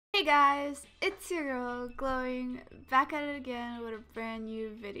Hey guys, it's your girl Glowing, back at it again with a brand new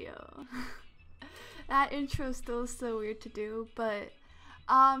video. That intro is still so weird to do, but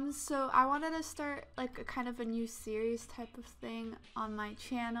so I wanted to start like a kind of a new series type of thing on my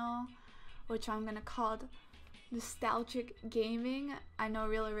channel, which I'm gonna call Nostalgic Gaming. I know,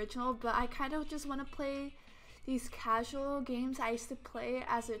 real original, but I kind of just want to play these casual games I used to play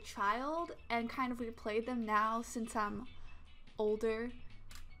as a child and kind of replay them now since I'm older.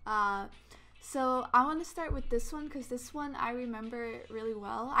 So I want to start with this one because this one I remember really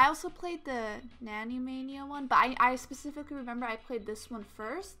well. I also played the Xenogenesis Mania one, but I specifically remember I played this one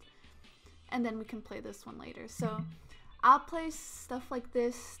first, and then we can play this one later. So I'll play stuff like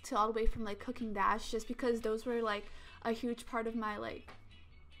this to all the way from like Cooking Dash, just because those were like a huge part of my like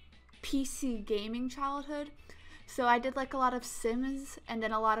PC gaming childhood. So I did like a lot of Sims and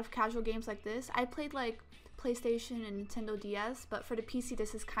then a lot of casual games like this. I played like PlayStation and Nintendo DS, but for the PC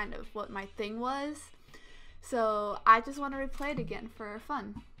this is kind of what my thing was. So I just want to replay it again for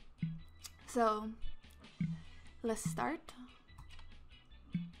fun. So let's start.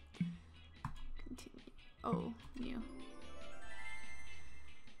 Continue. Oh, new.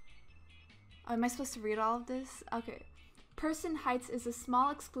 Oh, am I supposed to read all of this? Okay. Person Heights is a small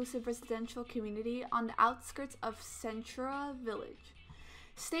exclusive residential community on the outskirts of Centura Village.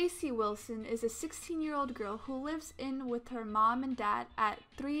 Stacy Wilson is a 16-year-old girl who lives in with her mom and dad at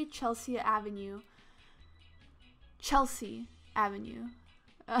 3 Chelsea Avenue.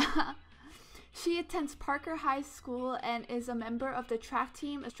 She attends Parker High School and is a member of the track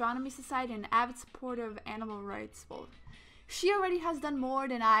team, astronomy society, and an avid supporter of animal rights. Well, she already has done more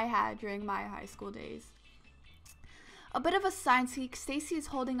than I had during my high school days. A bit of a science geek, Stacy is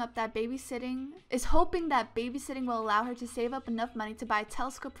hoping that babysitting will allow her to save up enough money to buy a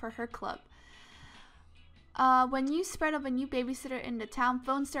telescope for her club. When news spread of a new babysitter in the town,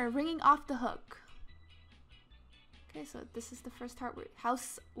 phones start ringing off the hook. Okay, so this is the first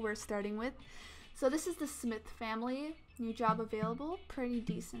house we're starting with. So this is the Smith family. New job available. Pretty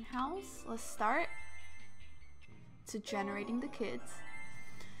decent house. Let's start. To generating the kids.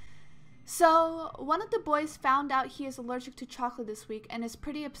 So, one of the boys found out he is allergic to chocolate this week and is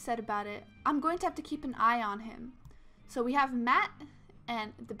pretty upset about it. I'm going to have to keep an eye on him. So we have Matt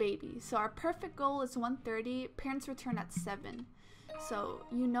and the baby. So our perfect goal is 1:30. Parents return at 7. So,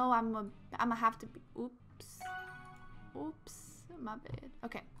 you know I'm gonna have to be... Oops, my bad.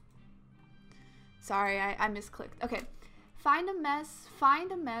 Okay. Sorry, I misclicked. Okay. Find a mess.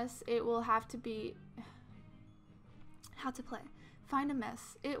 It will have to be... How to play. Find a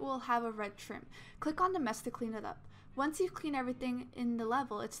mess. It will have a red trim. Click on the mess to clean it up. Once you've cleaned everything in the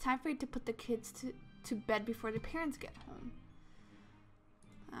level, it's time for you to put the kids to bed before the parents get home.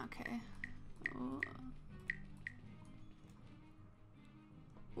 Okay.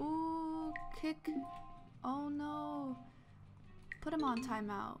 Ooh, kick. Oh no. Put him on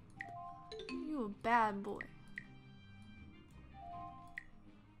timeout. You a bad boy.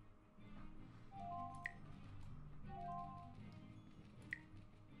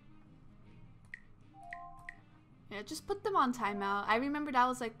 Yeah, just put them on timeout. I remember that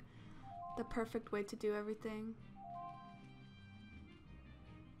was like the perfect way to do everything.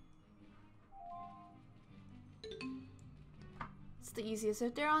 It's the easiest.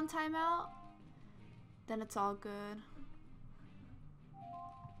 If they're on timeout, then it's all good.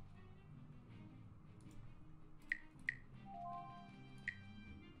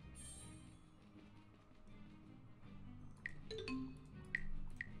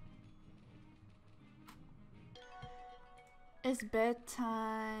 It's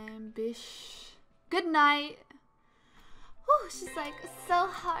bedtime, bish. Good night. Whew, she's like, so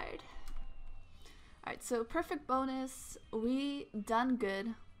hard. Alright, so perfect bonus. We done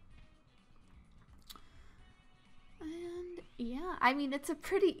good. And yeah, I mean, it's a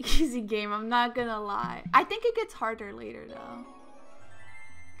pretty easy game, I'm not gonna lie. I think it gets harder later though.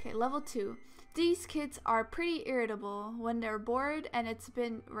 Okay, level 2. These kids are pretty irritable. When they're bored and it's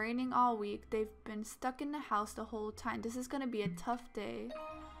been raining all week, they've been stuck in the house the whole time. This is gonna be a tough day.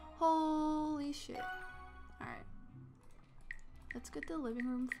 Holy shit. Alright. Let's get the living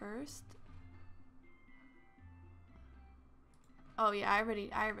room first. Oh yeah, I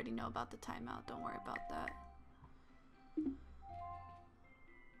already know about the timeout. Don't worry about that.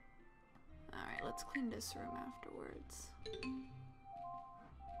 Alright, let's clean this room afterwards.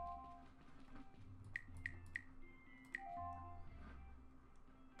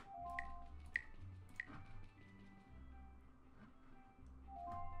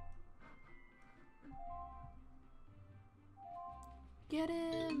 Get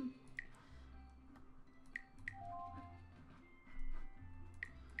him!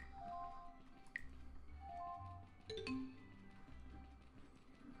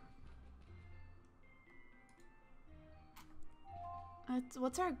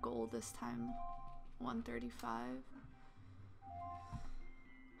 What's our goal this time? 135.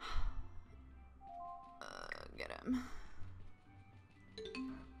 Get him.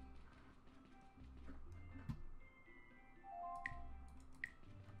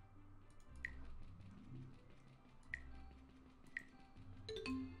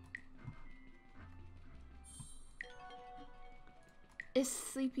 It's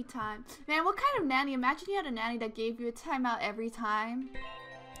sleepy time. Man, what kind of nanny? Imagine you had a nanny that gave you a timeout every time.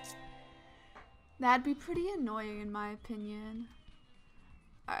 That'd be pretty annoying in my opinion.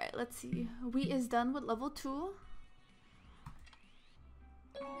 Alright, let's see. We is done with level 2.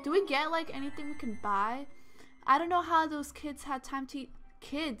 Do we get like anything we can buy? I don't know how those kids had time to eat.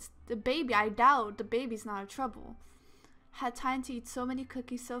 Kids, the baby, I doubt the baby's not in trouble. Had time to eat so many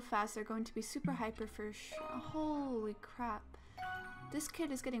cookies so fast, they're going to be super hyper for sure. Holy crap. This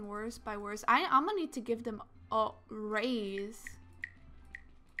kid is getting worse by worse. I'm gonna need to give them a raise.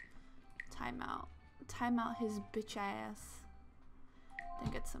 Timeout. Timeout his bitch ass.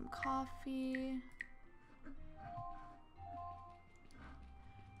 Then get some coffee.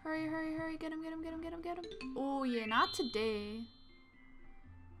 Hurry, hurry, hurry. Get him, get him, get him, get him, get him. Oh yeah, not today.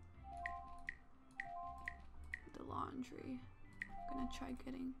 The laundry. I'm gonna try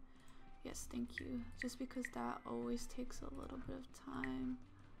getting... Yes, thank you. Just because that always takes a little bit of time.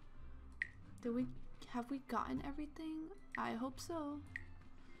 Have we gotten everything? I hope so.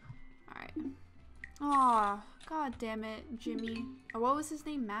 Alright. Aw, god damn it, Jimmy. Or what was his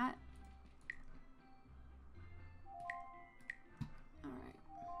name? Matt? Alright.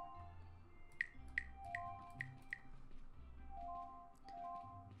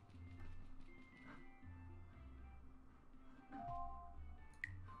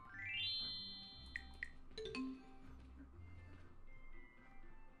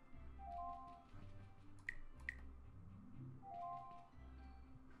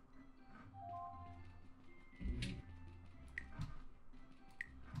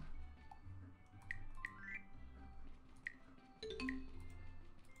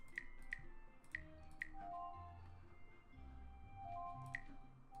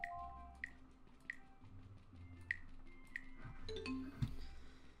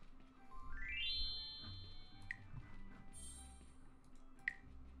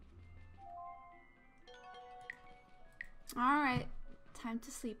 Alright, time to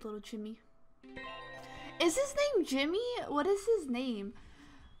sleep, little Jimmy. Is his name Jimmy? What is his name?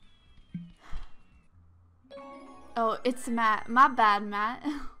 Oh, it's Matt. My bad, Matt.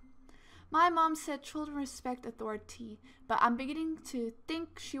 My mom said children respect authority, but I'm beginning to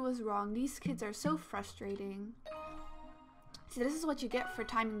think she was wrong. These kids are so frustrating. See, this is what you get for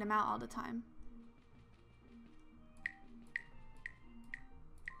timing them out all the time.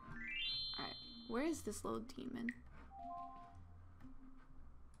 Alright, where is this little demon?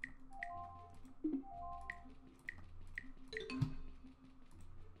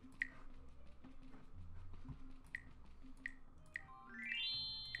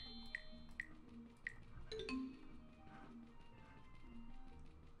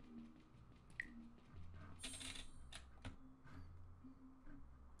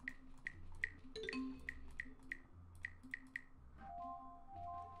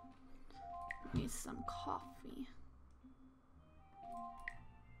 Need some coffee.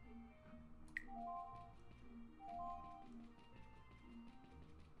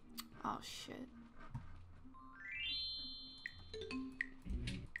 Oh shit.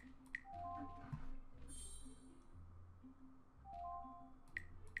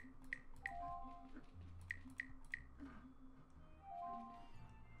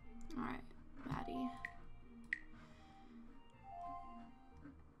 All right, Maddie.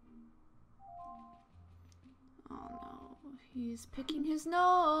 Oh no, he's picking his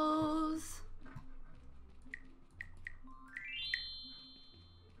nose.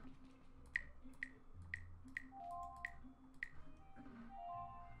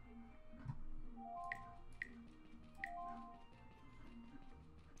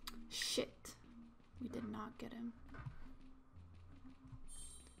 Shit, we did not get him.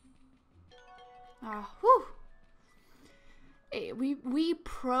 Ah, whew. Hey, we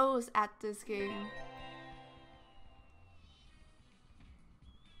pros at this game.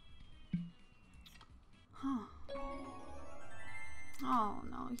 Huh. Oh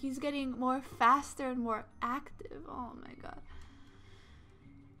no, he's getting more faster and more active. Oh my god.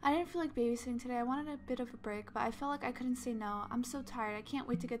 I didn't feel like babysitting today. I wanted a bit of a break, but I felt like I couldn't say no. I'm so tired. I can't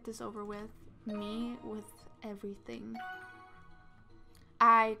wait to get this over with. Me with everything.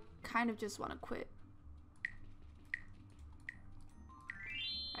 I kind of just want to quit.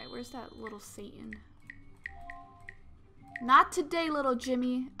 Alright, where's that little Satan? Not today, little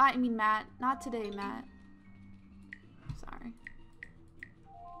Jimmy. I mean, Matt. Not today, Matt. Sorry.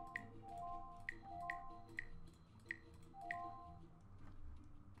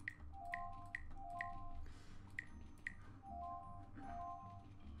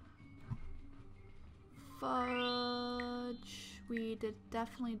 Fudge. We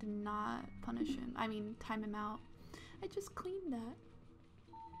definitely did not punish him. I mean, time him out. I just cleaned that.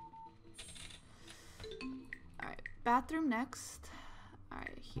 Alright, bathroom next.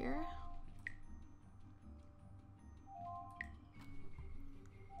 Alright, here.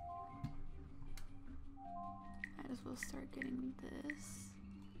 Might as well start getting this.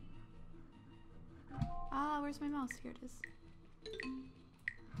 Ah, where's my mouse? Here it is.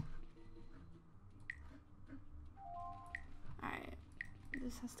 Alright,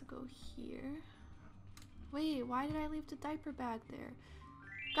 this has to go here. Wait, why did I leave the diaper bag there?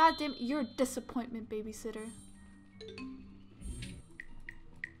 God damn, you're a disappointment, babysitter.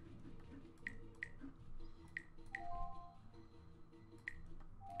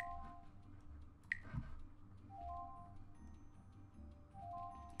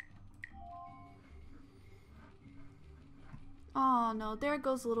 Oh no, there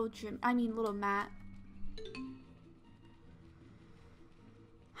goes little Jim. I mean, little Matt.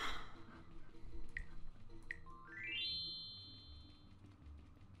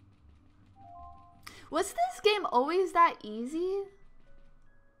 Was this game always that easy?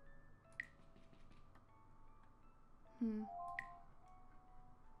 You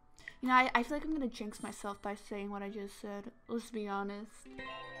know, I feel like I'm gonna jinx myself by saying what I just said. Let's be honest.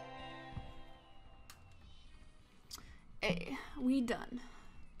 Hey, we done.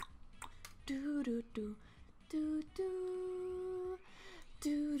 Do do do do do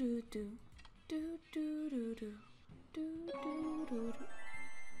do do do do do do do do do.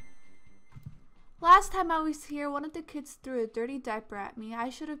 Last time I was here, one of the kids threw a dirty diaper at me. I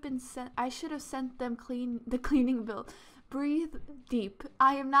should have sent them the cleaning bill. Breathe deep.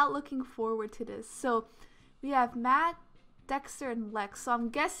 I am not looking forward to this. So we have Matt, Dexter, and Lex. So I'm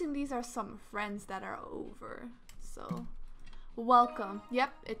guessing these are some friends that are over. So welcome.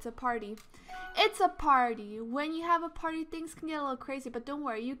 Yep, it's a party. It's a party. When you have a party, things can get a little crazy, but don't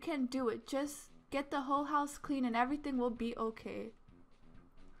worry, you can do it. Just get the whole house clean and everything will be okay.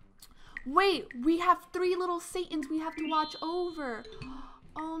 Wait, we have 3 little Satans we have to watch over.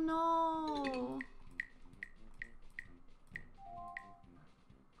 Oh no.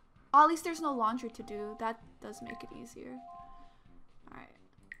 Oh, at least there's no laundry to do. That does make it easier. Alright.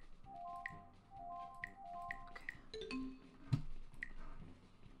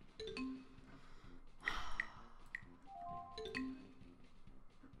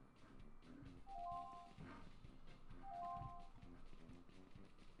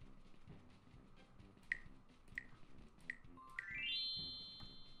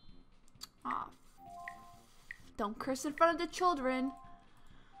 Ah, don't curse in front of the children.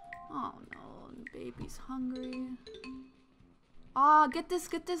 Oh no, the baby's hungry. Ah, get this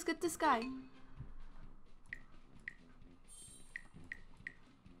guy.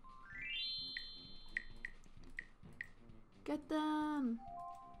 Get them.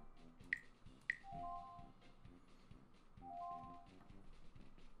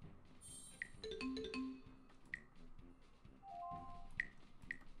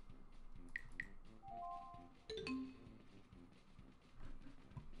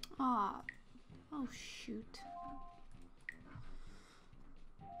 Ah, oh shoot.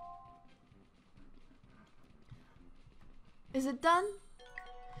 Is it done?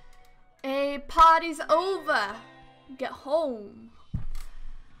 Hey, party's over. Get home.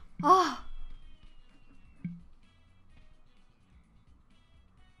 Ah.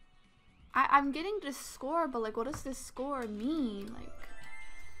 I'm getting this score, but like, what does this score mean? Like,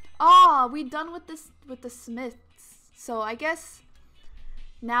 ah, we done with this with the Smiths. So I guess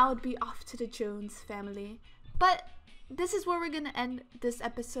now it'd be off to the Jones family. But this is where we're gonna end this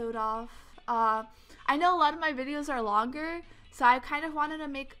episode off. I know a lot of my videos are longer, so I kind of wanted to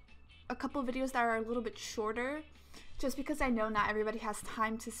make a couple videos that are a little bit shorter, just because I know not everybody has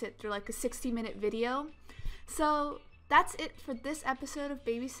time to sit through like a 60-minute video. So that's it for this episode of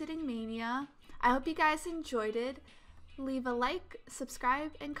Babysitting Mania. I hope you guys enjoyed it. Leave a like,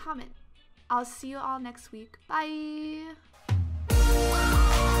 subscribe, and comment. I'll see you all next week. Bye!